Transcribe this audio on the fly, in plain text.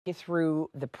you through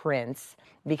the prints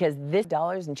because this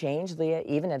dollars and change, Leah,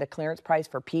 even at a clearance price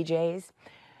for PJs,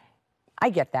 I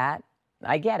get that.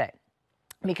 I get it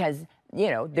because,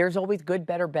 there's always good,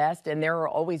 better, best, and there are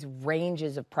always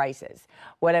ranges of prices.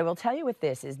 What I will tell you with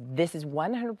this is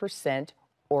 100%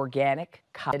 organic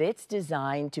cotton. It's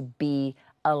designed to be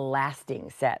a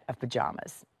lasting set of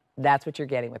pajamas. That's what you're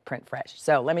getting with Printfresh.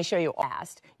 So let me show you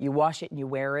fast. You wash it and you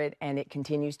wear it and it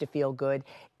continues to feel good.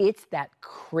 It's that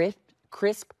crisp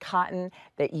cotton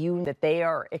that they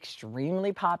are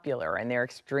extremely popular, and they're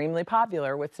extremely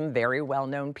popular with some very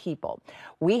well-known people.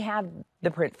 We have the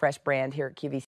Printfresh brand here at QVC.